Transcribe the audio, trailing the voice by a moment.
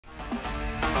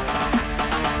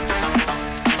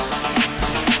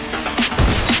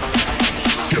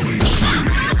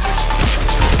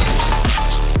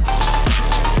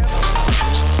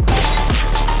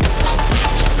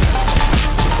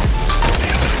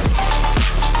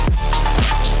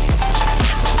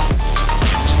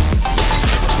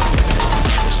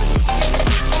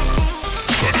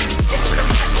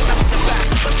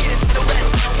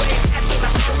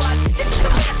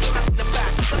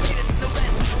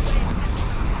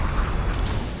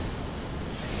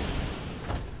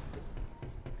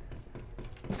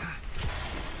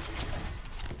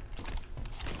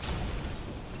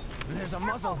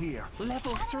muzzle here.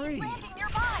 Level 3. Landing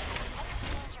nearby.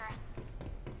 Danger.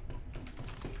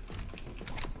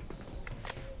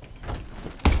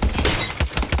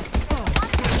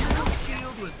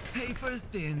 Shield was paper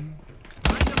thin.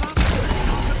 Wind him up,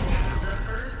 knock him down.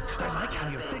 I like how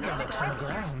your figure looks on the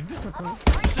ground.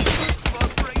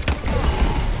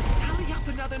 Tally up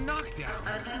another knockdown.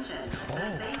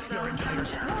 Oh, your entire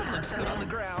squad looks good on the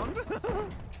ground.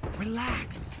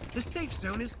 Relax. The safe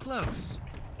zone is close.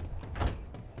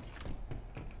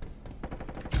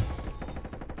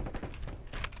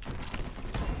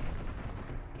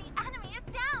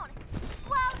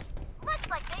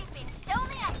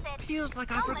 Feels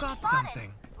like I forgot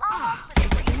something.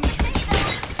 It's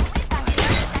dangerous.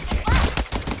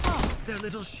 Oh, their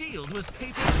little shield was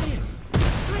paper thin.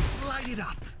 Let's light it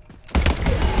up.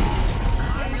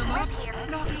 Line them up,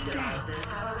 knock him down.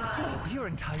 Oh, your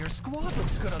entire squad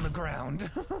looks good on the ground.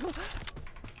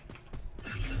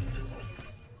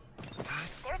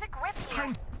 There's a grip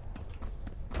here.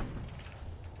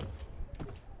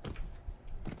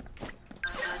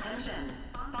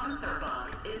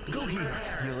 Go here.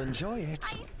 You'll enjoy it.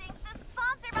 I think the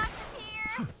sponsor box is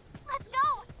here. Let's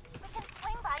go. We can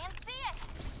swing by and see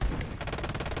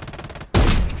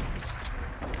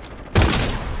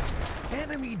it.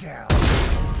 Enemy down.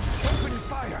 Open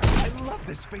fire. I love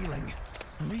this feeling.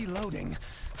 Reloading.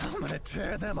 I'm gonna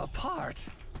tear them apart.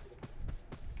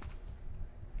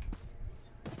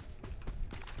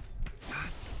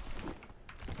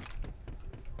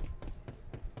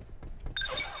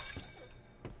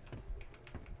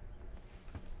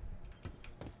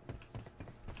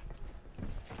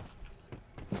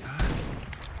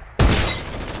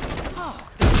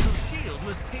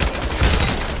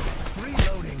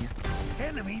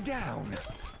 Down.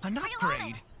 An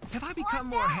upgrade. Have I become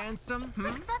more handsome?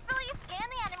 Successfully scan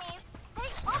the enemies. They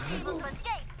won't be able to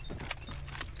escape.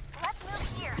 Let's move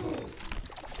here.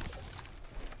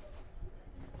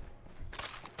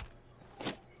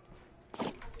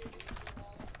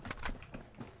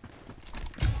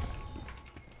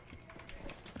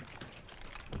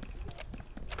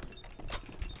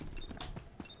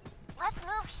 Let's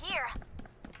move here.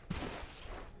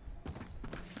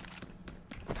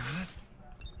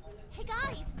 Hey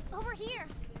guys, over here.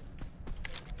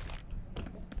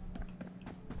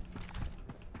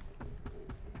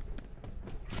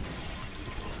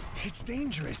 It's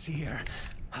dangerous here.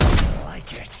 I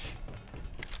like it.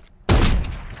 The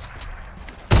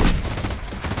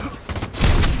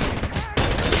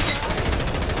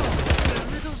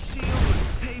little shield was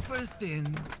paper thin.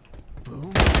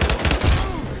 Boom.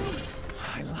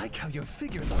 I like how your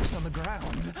figure looks on the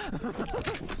ground.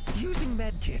 Using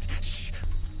medkit. Shh.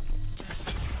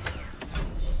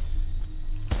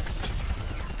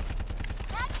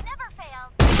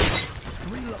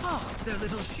 Oh, their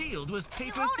little shield was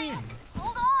paper thin.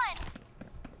 Hold on.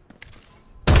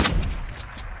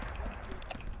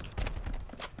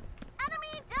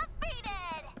 Enemy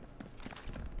defeated.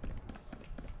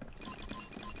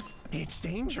 It's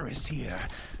dangerous here.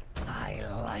 I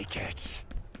like it.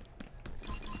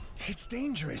 It's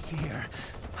dangerous here.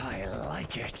 I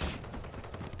like it.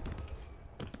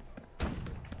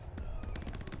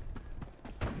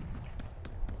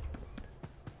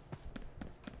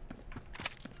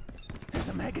 There's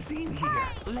a magazine here.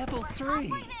 Level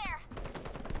 3.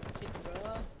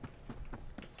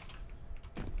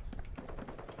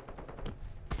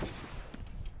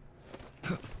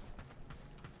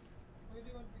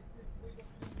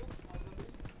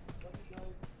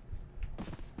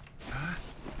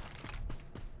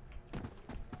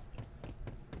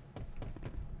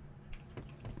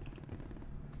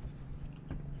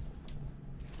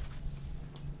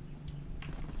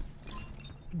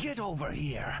 Get over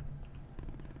here.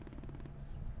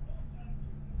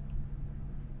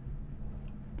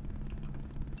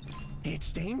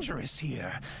 It's dangerous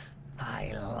here.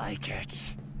 I like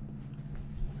it.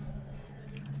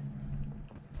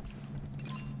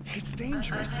 It's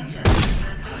dangerous here.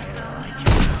 I like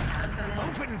it.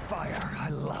 Open fire. I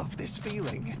love this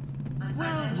feeling.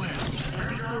 Well, well. I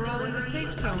think we're all in the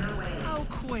safe zone. How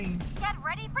quaint. Get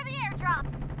ready for the airdrop.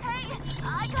 Hey,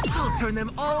 I'll turn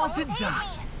them all to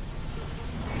dust.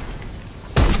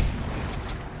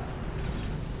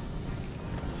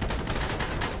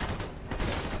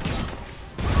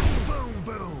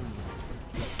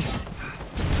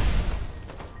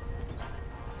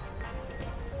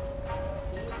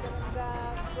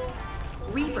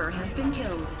 Reaper has been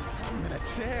killed. I'm gonna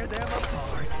tear them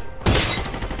apart.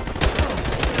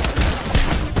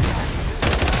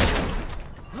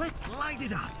 Let's light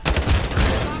it up.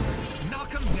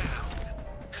 Knock them down.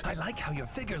 I like how your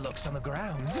figure looks on the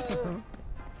ground.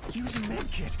 Using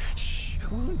medkit. Shh,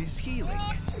 wound is healing.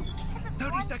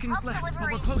 30 seconds left,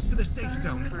 but we're close to the safe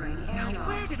zone. Now,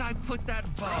 where did I put that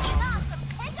bomb? Some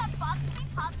pickup box to be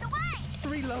popped away.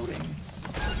 Reloading.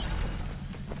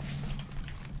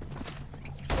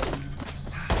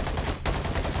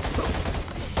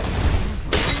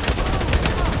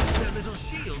 Their little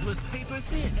shield was paper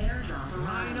thin.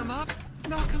 Line them up,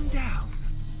 knock them down.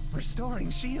 Restoring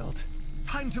shield.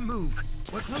 Time to move.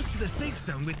 We're close to the safe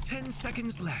zone with 10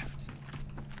 seconds left.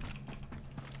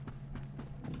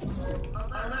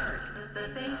 Alert!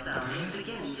 The safe zone is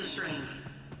beginning to shrink.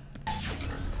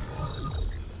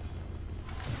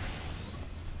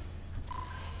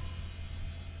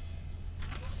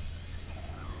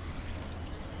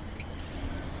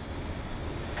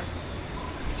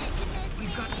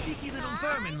 We've got cheeky little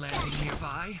vermin landing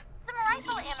nearby. Some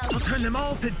rifle ammo. I'll turn them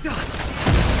all to dust.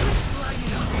 Light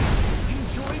it up.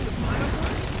 Enjoying the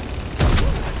fireworks?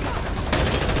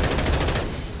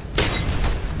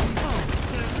 Oh,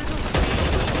 they're little...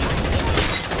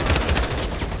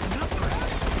 An upgrade.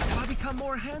 Have I become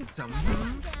more handsome?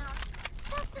 Hmm? Down.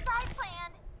 Just as I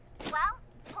planned. Well,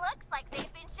 looks like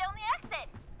they've been shown the exit.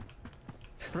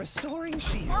 Restoring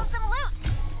shield. Found some loot.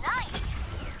 Nice.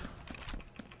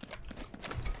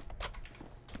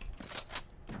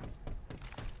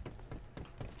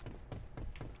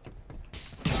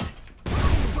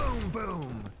 Boom,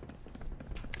 boom.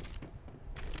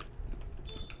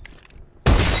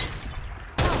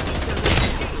 Oh, the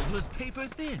shield was paper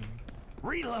thin.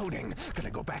 Reloading.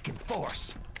 Gonna go back in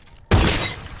force. I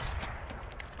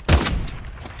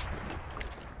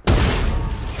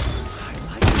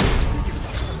like the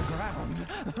cigarettes on the ground.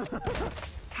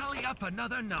 Tally up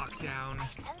another knockdown. I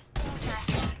sense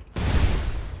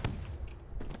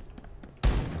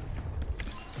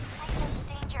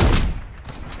danger.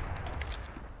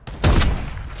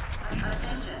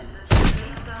 Attention, the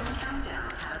safe zone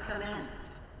countdown has commenced.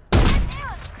 Good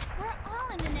news. We're all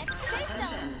in the next safe zone.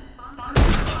 Attention,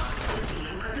 sponsor box is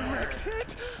being prepared. Direct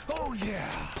hit. Oh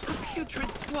yeah. Putrid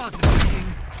squads attacking.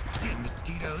 Dead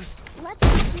mosquitoes. Let's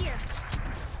go here.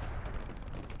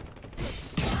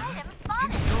 Item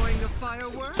spotted. Enjoying the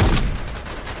fireworks?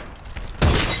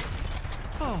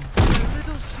 Oh, their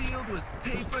little shield was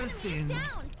paper thin.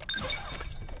 Down.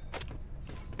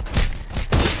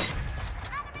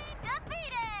 Enemy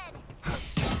defeated.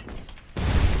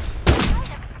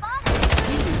 Item spotted.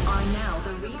 You are now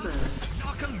the Reaper.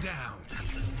 Knock them down.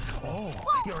 Oh,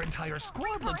 your entire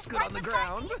squad looks good on the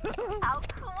ground. How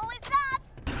cool is that?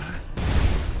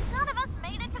 None of us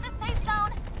made it to the safe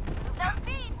zone. Move those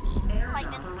feet.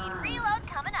 Lightning speed reload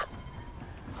coming up.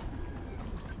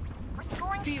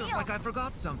 Restoring Feels shield. like I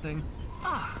forgot something.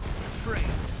 Ah, great.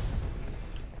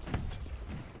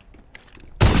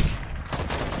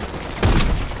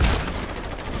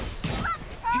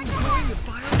 Enjoying the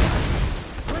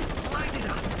fireworks? Let's light it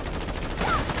up.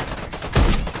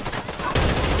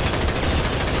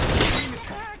 Being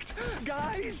attacked,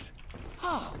 guys.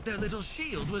 Oh, their little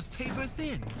shield was paper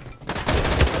thin.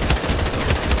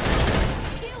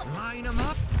 Line them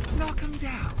up, knock them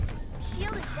down.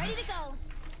 Shield is ready to go.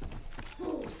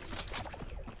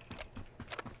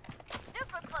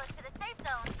 Super close to the safe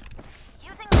zone.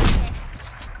 Using the stick.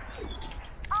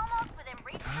 Almost within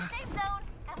reach of the safe zone,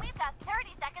 and we've got 30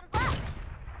 seconds left.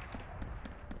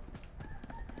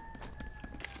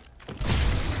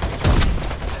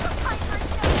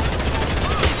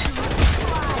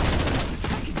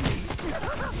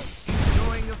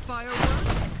 Enjoying the fireworks?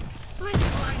 Let's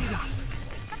light it up.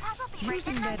 The puzzle be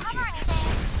Using breaking medkit. cover anything.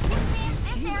 This means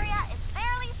this area is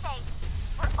fairly safe.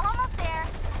 We're almost there,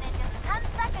 and in just 10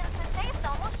 seconds, the safe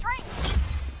zone will shrink.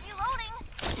 Reloading.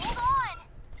 Hold on.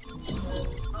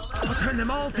 I'll turn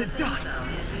them all to dust. None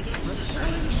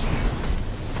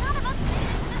of us made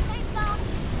it to the safe zone.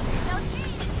 No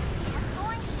cheese.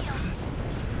 Restoring shield.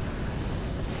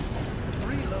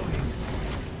 Reloading.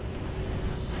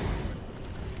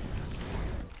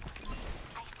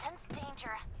 I sense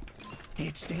danger.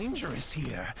 It's dangerous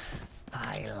here.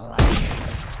 I like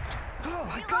it. Oh,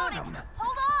 I got Reloading. him.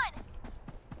 Hold on.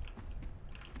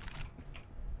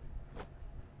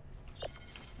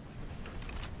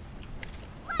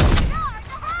 Let's charge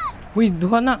ahead. Wih,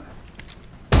 duha nak.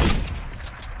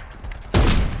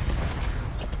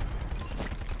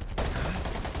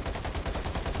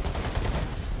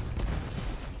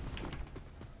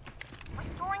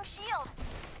 Restoring shield.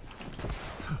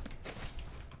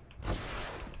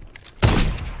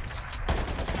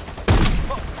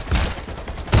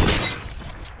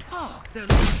 Oh, their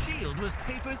little shield was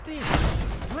paper thin.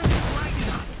 Let's light it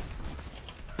up.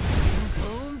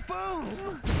 Boom, boom.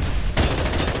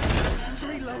 Attention,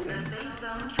 Reloading. the safe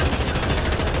zone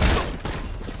countdown.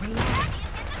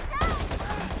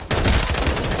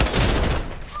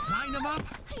 Line them up,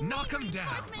 knock them down.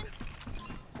 Reinforcements.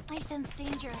 I sense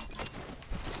danger.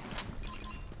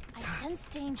 I sense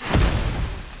danger.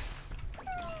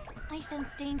 I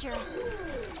sense danger.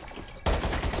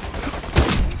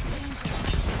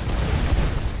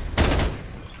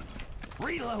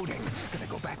 Reloading. Gonna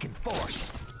go back in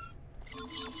force.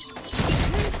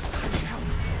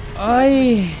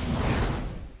 Ay,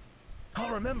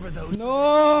 I'll remember those.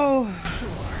 no.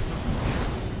 Sure.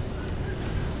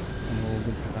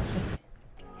 Sumugod ka kasi.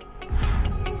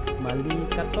 Mali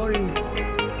ka, tol.